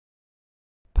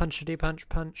Punchity punch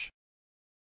punch.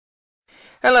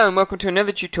 Hello and welcome to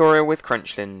another tutorial with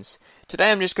Crunchlins.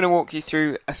 Today I'm just going to walk you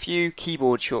through a few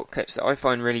keyboard shortcuts that I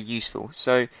find really useful.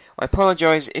 So I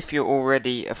apologise if you're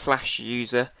already a Flash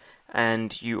user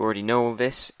and you already know all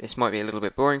this. This might be a little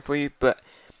bit boring for you, but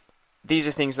these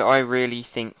are things that I really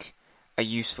think are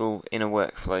useful in a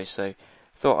workflow, so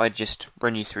thought I'd just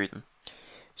run you through them.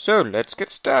 So let's get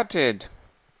started.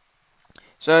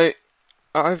 So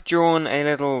I've drawn a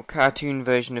little cartoon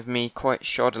version of me quite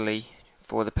shoddily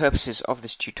for the purposes of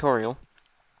this tutorial,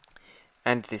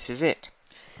 and this is it.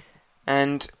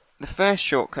 And the first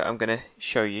shortcut I'm going to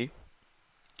show you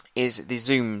is the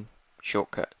zoom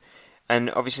shortcut. And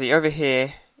obviously over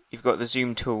here you've got the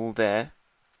zoom tool there,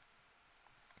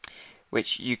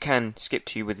 which you can skip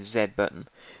to with the Z button,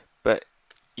 but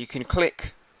you can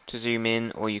click to zoom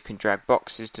in or you can drag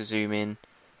boxes to zoom in,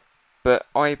 but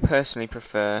I personally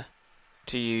prefer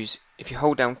to use, if you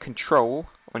hold down Control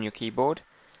on your keyboard,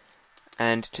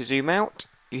 and to zoom out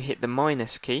you hit the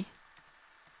minus key,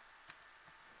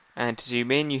 and to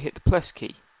zoom in you hit the plus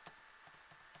key,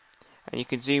 and you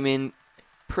can zoom in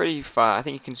pretty far. I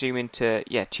think you can zoom into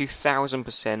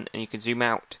 2000%, and you can zoom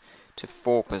out to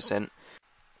 4%.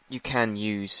 You can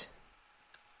use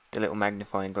the little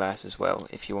magnifying glass as well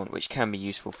if you want, which can be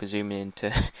useful for zooming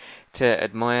in to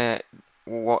admire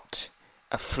what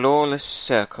a flawless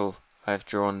circle I've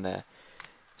drawn there.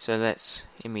 So let's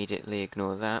immediately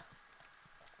ignore that.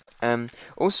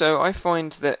 Also, I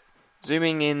find that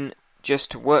zooming in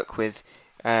just to work with,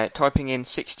 typing in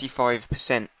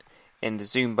 65% in the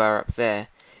zoom bar up there,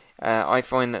 I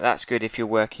find that that's good if you're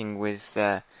working with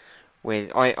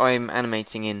I'm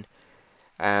animating in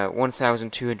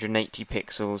 1280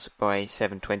 pixels by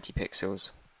 720 pixels.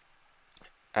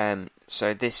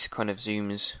 So this kind of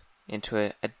zooms into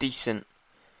a decent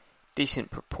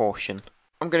proportion.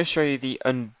 I'm going to show you the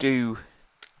undo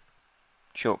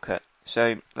shortcut.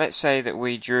 So let's say that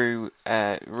we drew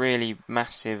really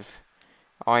massive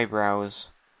eyebrows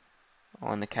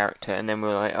on the character, and then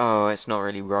we're like, oh, it's not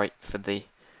really right for the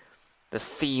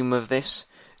theme of this.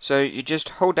 So you just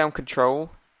hold down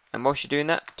Control, and whilst you're doing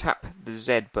that, tap the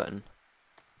Z button,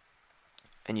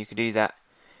 and you can do that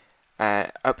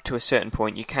up to a certain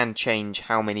point. You can change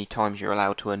how many times you're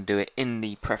allowed to undo it in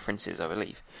the preferences, I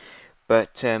believe,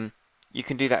 but you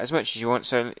can do that as much as you want.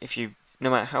 So no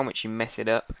matter how much you mess it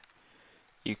up,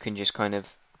 you can just kind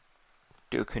of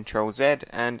do a Control Z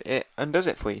and it undoes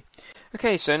it for you.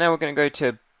 Okay, so now we're going to go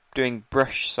to doing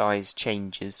brush size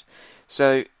changes.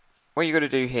 So what you've got to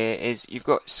do here is you've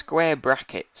got square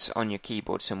brackets on your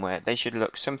keyboard somewhere. They should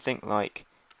look something like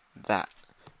that,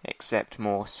 except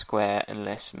more square and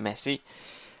less messy.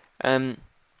 So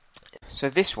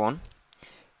this one,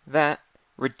 that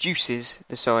reduces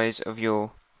the size of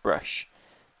your brush.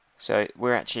 So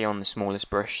we're actually on the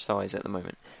smallest brush size at the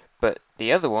moment. But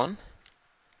the other one,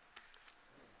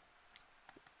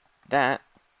 that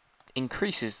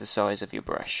increases the size of your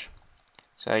brush.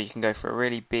 So you can go for a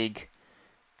really big,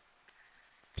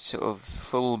 sort of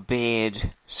full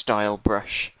beard style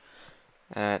brush.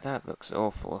 That looks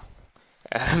awful.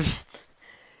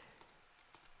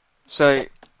 So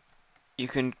you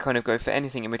can kind of go for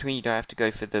anything in between. You don't have to go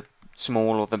for the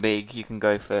small or the big. You can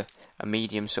go for a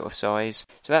medium sort of size.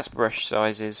 So that's brush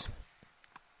sizes.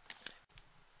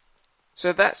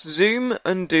 So that's zoom,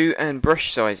 undo, and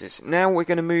brush sizes. Now we're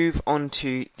going to move on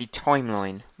to the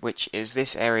timeline, which is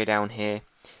this area down here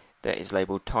that is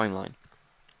labelled timeline.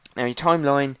 Now your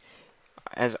timeline,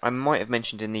 as I might have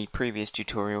mentioned in the previous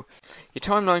tutorial, your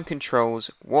timeline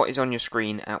controls what is on your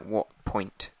screen at what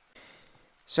point.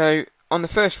 So on the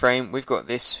first frame we've got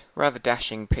this rather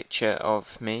dashing picture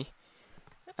of me,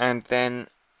 and then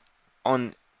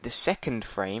on the second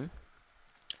frame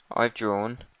I've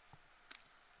drawn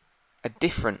a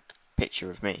different picture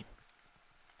of me.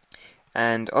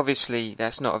 And obviously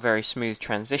that's not a very smooth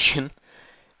transition,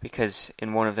 because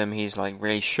in one of them he's like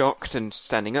really shocked and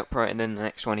standing upright, and then the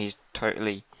next one he's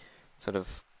totally sort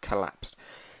of collapsed.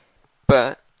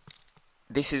 But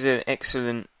this is an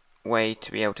excellent way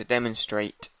to be able to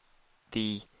demonstrate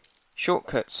the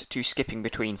shortcuts to skipping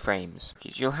between frames.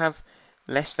 You'll have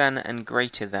less than and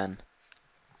greater than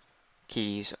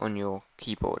keys on your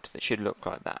keyboard that should look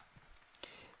like that.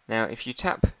 Now if you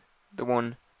tap the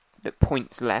one that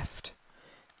points left,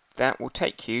 that will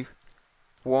take you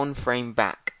one frame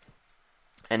back,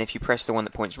 and if you press the one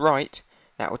that points right,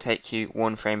 that will take you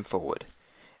one frame forward,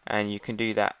 and you can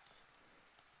do that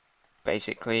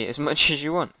basically as much as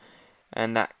you want.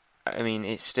 And that, I mean,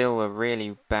 it's still a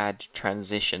really bad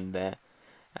transition there,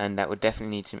 and that would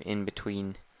definitely need some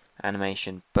in-between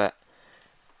animation, but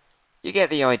you get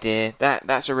the idea.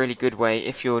 That's a really good way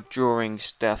if you're drawing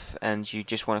stuff and you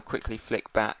just want to quickly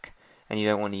flick back and you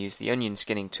don't want to use the onion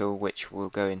skinning tool, which we'll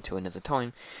go into another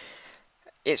time.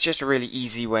 It's just a really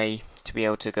easy way to be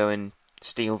able to go and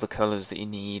steal the colours that you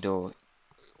need, or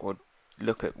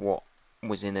look at what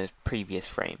was in a previous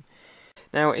frame.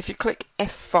 Now, if you click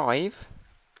F5,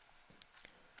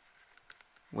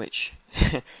 which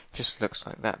just looks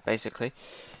like that basically,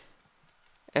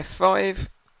 F5,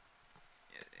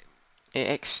 it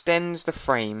extends the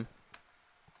frame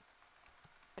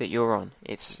that you're on.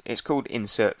 It's called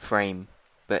insert frame,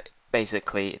 but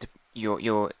basically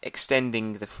you're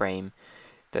extending the frame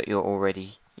that you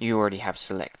already have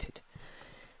selected.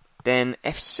 Then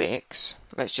F6,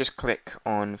 let's just click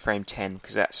on frame 10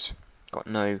 because that's got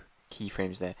no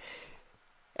keyframes there.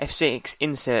 F6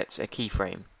 inserts a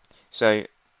keyframe. So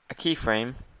a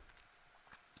keyframe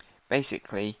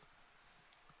basically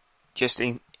just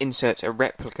inserts a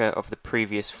replica of the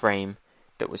previous frame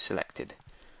that was selected.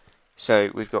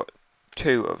 So we've got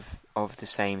two of the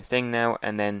same thing now,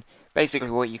 and then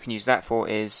basically what you can use that for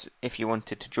is if you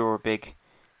wanted to draw a big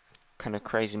kind of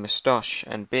crazy moustache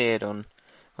and beard on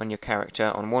your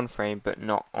character on one frame but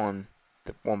not on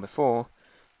the one before,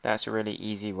 that's a really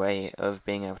easy way of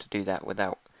being able to do that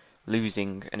without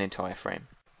losing an entire frame.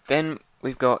 Then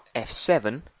we've got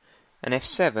F7, and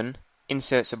F7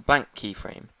 inserts a blank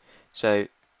keyframe. So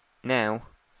now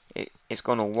it's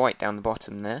gone all white down the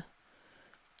bottom there,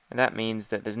 and that means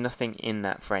that there's nothing in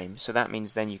that frame. So that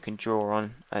means then you can draw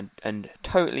on a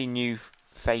totally new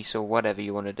face or whatever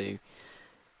you want to do,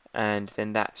 and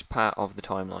then that's part of the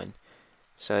timeline.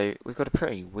 So we've got a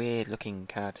pretty weird looking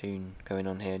cartoon going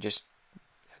on here. Just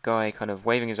a guy kind of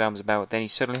waving his arms about, then he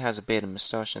suddenly has a beard and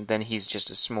moustache, and then he's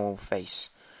just a small face.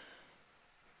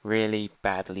 Really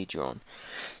badly drawn.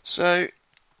 So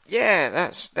yeah,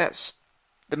 that's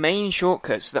the main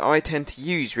shortcuts that I tend to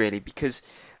use, really, because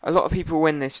a lot of people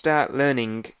when they start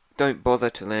learning don't bother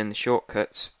to learn the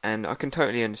shortcuts, and I can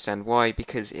totally understand why,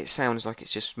 because it sounds like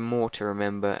it's just more to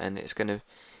remember and it's going to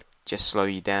just slow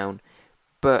you down.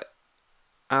 But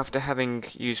after having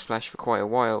used Flash for quite a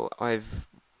while, I've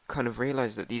kind of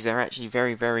realised that these are actually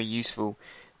very, very useful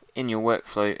in your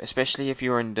workflow, especially if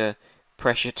you're under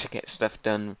pressure to get stuff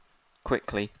done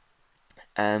quickly.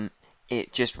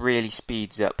 It just really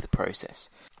speeds up the process.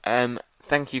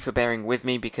 Thank you for bearing with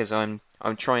me, because I'm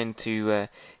trying to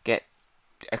get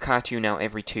a cartoon out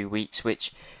every 2 weeks,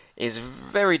 which is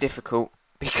very difficult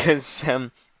because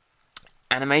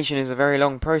animation is a very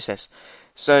long process.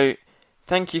 So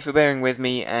thank you for bearing with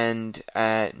me and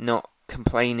not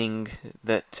complaining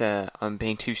that I'm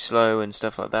being too slow and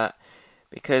stuff like that,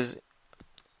 because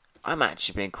I'm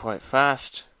actually being quite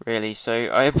fast, really, so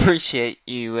I appreciate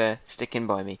you sticking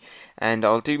by me. And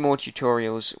I'll do more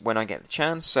tutorials when I get the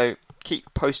chance, so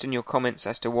keep posting your comments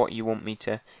as to what you want me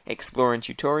to explore in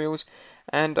tutorials,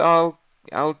 and I'll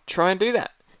try and do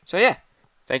that. So yeah,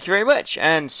 thank you very much,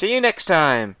 and see you next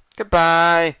time.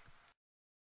 Goodbye!